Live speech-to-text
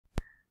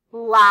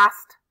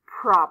Last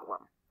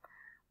problem.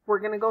 We're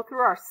going to go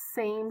through our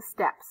same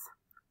steps.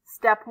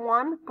 Step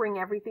 1, bring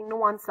everything to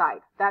one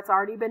side. That's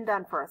already been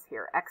done for us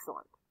here.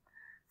 Excellent.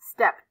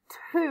 Step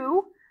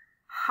 2,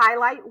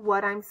 highlight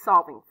what I'm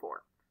solving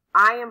for.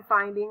 I am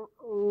finding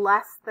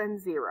less than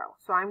 0.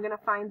 So I'm going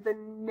to find the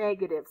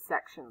negative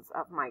sections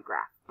of my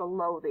graph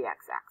below the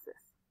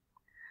x-axis.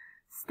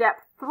 Step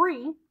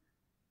 3,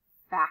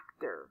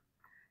 factor.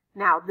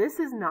 Now this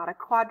is not a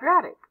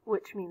quadratic,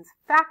 which means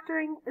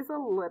factoring is a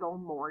little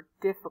more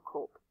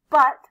difficult.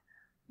 But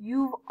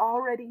you've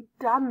already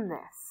done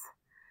this.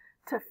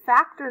 To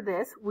factor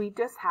this, we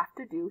just have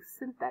to do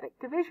synthetic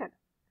division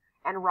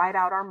and write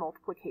out our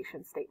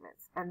multiplication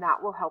statements, and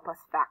that will help us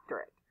factor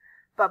it.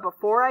 But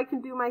before I can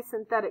do my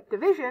synthetic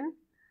division,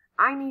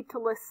 I need to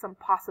list some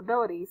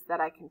possibilities that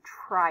I can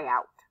try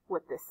out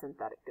with this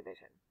synthetic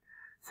division.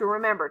 So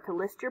remember, to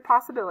list your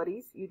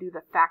possibilities, you do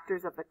the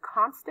factors of the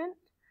constant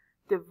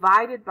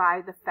divided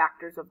by the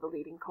factors of the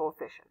leading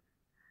coefficient.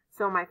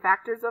 So my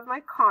factors of my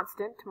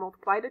constant, to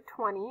multiply to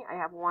 20, I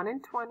have 1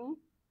 and 20,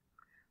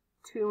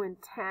 2 and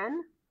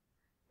 10,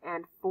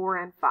 and 4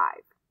 and 5.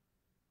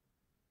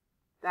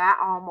 That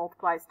all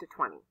multiplies to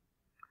 20.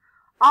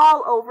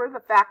 All over the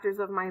factors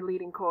of my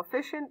leading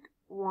coefficient,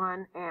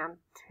 1 and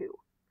 2.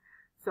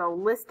 So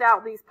list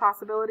out these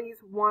possibilities.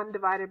 1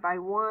 divided by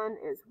 1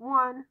 is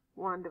 1.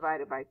 1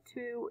 divided by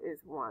 2 is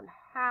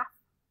 1/2.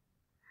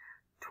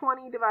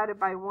 20 divided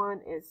by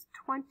 1 is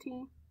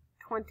 20.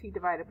 20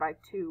 divided by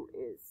 2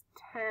 is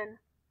 10.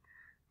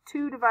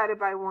 2 divided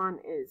by 1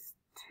 is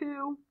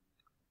 2.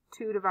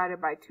 2 divided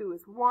by 2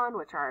 is 1,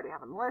 which I already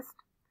have on the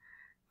list.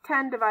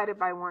 10 divided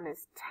by 1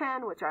 is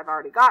 10, which I've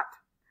already got.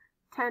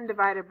 10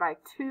 divided by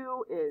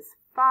 2 is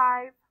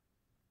 5.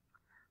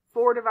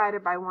 4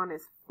 divided by 1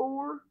 is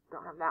 4.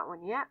 Don't have that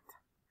one yet.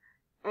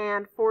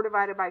 And 4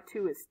 divided by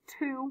 2 is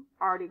 2.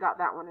 Already got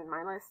that one in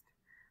my list.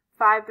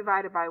 5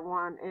 divided by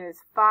 1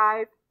 is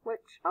 5,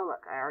 which, oh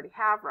look, I already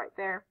have right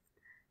there.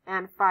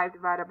 And 5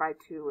 divided by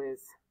 2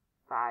 is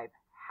 5/2.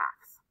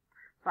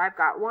 So I've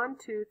got 1,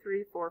 2,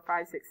 3, 4,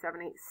 5, 6,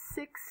 7, 8,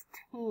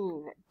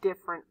 16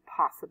 different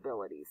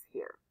possibilities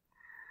here.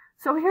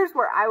 So here's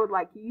where I would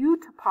like you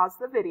to pause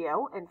the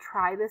video and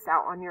try this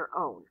out on your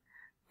own.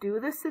 Do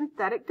the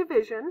synthetic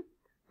division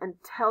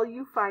until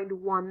you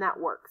find one that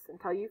works,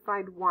 until you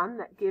find one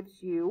that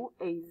gives you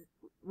a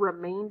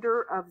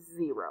remainder of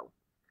 0.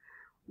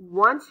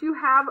 Once you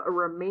have a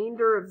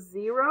remainder of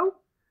 0,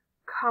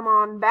 come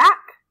on back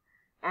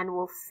and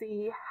we'll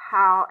see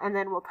how, and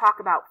then we'll talk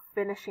about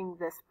finishing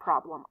this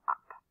problem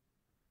up.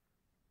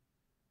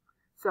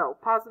 So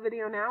pause the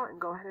video now and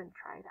go ahead and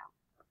try it out.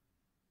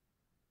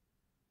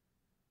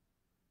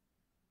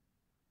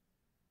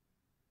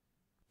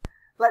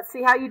 Let's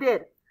see how you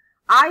did.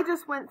 I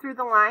just went through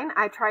the line.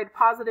 I tried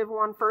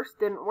 +1 first,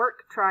 didn't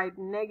work. Tried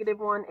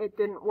 -1, it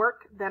didn't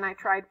work. Then I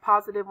tried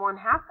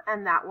 +1/2,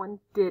 and that one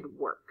did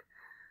work.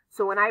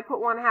 So when I put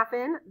 1/2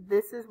 in,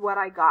 this is what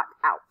I got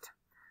out.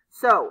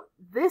 So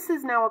this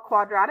is now a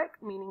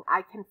quadratic, meaning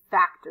I can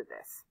factor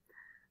this.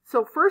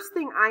 So first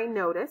thing I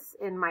notice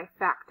in my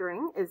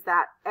factoring is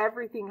that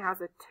everything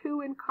has a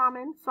 2 in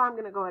common. So I'm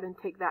going to go ahead and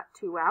take that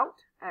 2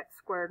 out. X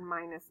squared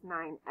minus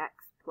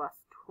 9x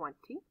plus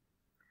 20.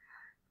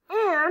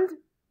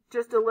 And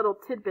just a little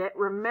tidbit,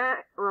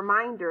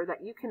 reminder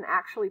that you can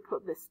actually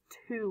put this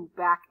 2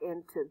 back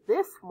into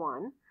this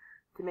one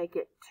to make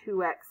it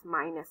 2x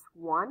minus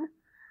 1.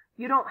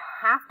 You don't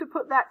have to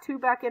put that 2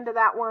 back into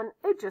that one.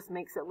 It just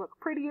makes it look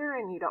prettier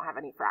and you don't have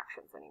any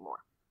fractions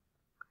anymore.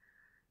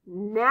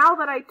 Now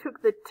that I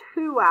took the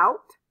 2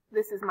 out,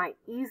 this is my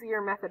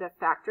easier method of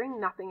factoring,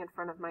 nothing in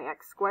front of my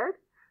x squared.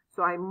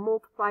 So I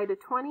multiply to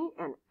 20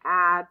 and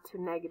add to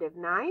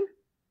 -9.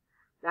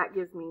 That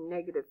gives me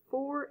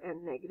 -4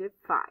 and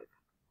 -5.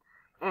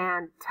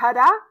 And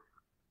ta-da!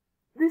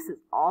 This is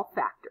all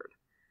factored.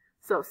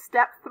 So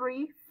step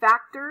 3,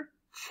 factor,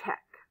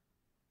 check.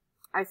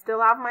 I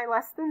still have my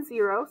less than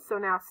 0, so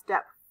now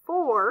step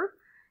 4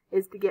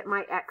 is to get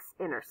my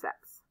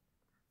x-intercepts.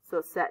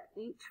 So set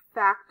each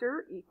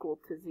factor equal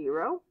to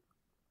 0,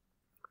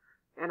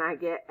 and I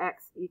get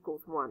x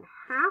equals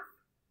 1/2,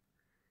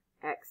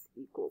 x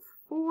equals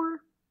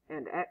 4,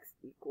 and x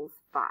equals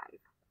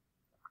 5.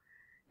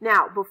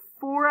 Now,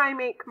 before I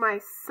make my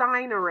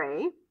sign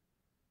array,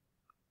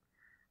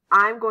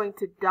 I'm going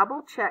to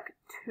double check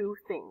 2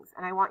 things,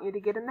 and I want you to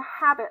get in the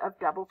habit of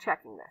double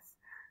checking this.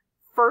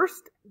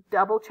 First,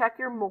 double check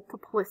your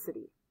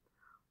multiplicity.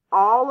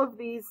 All of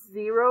these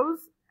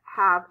zeros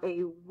have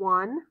a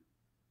 1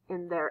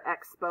 in their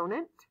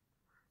exponent,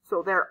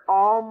 so they're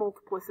all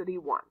multiplicity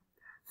 1.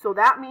 So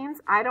that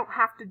means I don't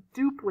have to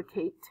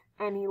duplicate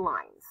any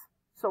lines.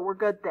 So we're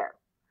good there.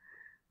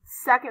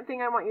 Second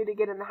thing I want you to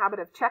get in the habit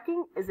of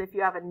checking is if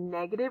you have a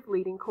negative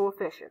leading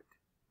coefficient.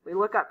 We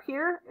look up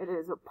here, it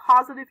is a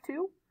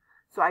 +2,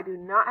 so I do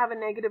not have a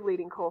negative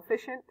leading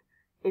coefficient.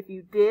 If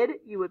you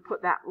did, you would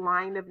put that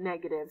line of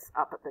negatives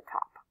up at the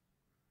top.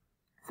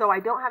 So I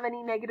don't have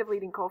any negative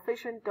leading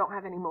coefficient, don't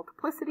have any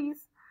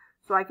multiplicities,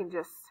 so I can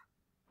just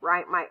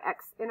write my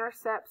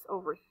x-intercepts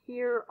over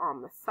here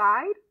on the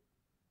side.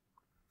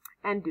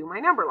 and do my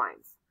number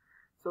lines.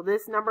 So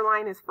this number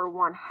line is for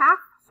 1/2,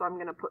 so I'm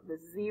going to put the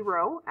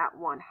 0 at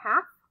 1/2.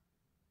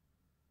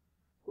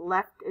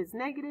 Left is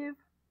negative,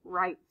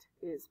 right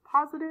is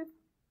positive.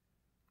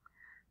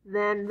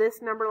 Then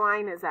this number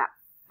line is at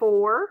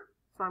 4,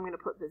 so I'm going to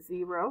put the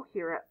 0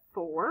 here at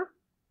 4.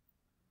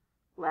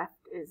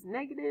 Left is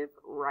negative,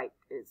 right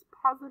is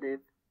positive.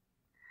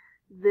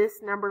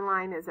 This number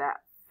line is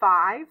at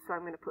 5, so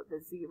I'm going to put the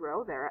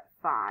 0 there at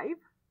 5.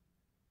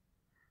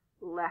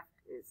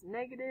 Left is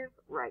negative,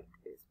 right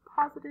is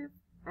positive.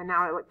 And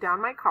now I look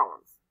down my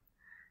columns.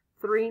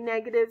 3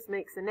 negatives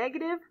makes a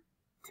negative.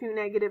 2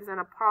 negatives and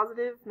a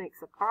positive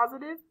makes a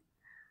positive.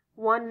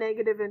 1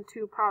 negative and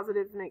 2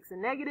 positives makes a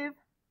negative.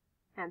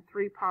 And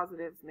 3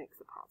 positives makes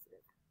a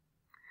positive.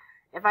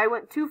 If I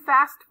went too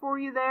fast for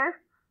you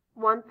there,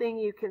 one thing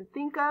you can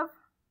think of,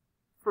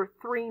 for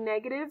 3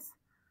 negatives,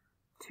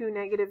 2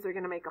 negatives are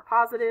going to make a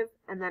positive,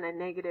 and then a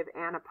negative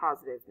and a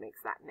positive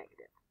makes that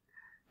negative.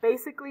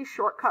 Basically,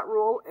 shortcut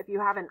rule, if you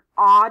have an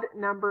odd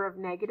number of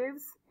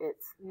negatives,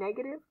 it's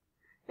negative.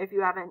 If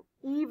you have an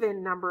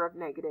even number of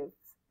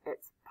negatives,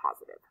 it's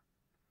positive.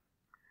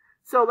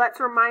 So let's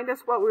remind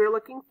us what we were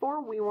looking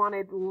for. We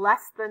wanted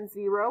less than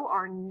 0,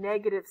 our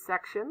negative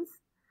sections.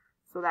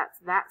 So that's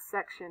that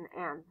section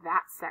and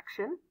that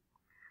section.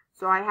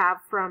 So I have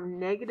from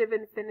negative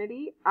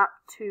infinity up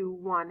to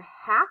 1/2,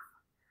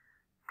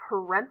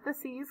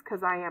 parentheses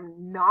because I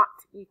am not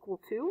equal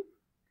to,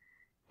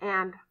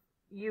 and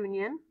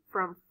union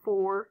from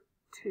 4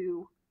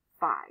 to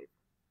 5.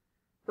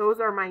 Those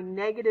are my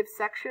negative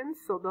sections,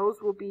 so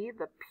those will be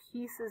the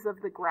pieces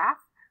of the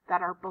graph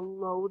that are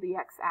below the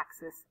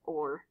x-axis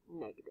or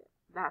negative.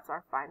 That's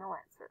our final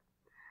answer.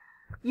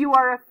 You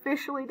are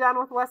officially done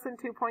with lesson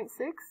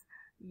 2.6.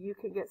 You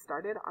can get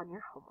started on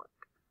your homework.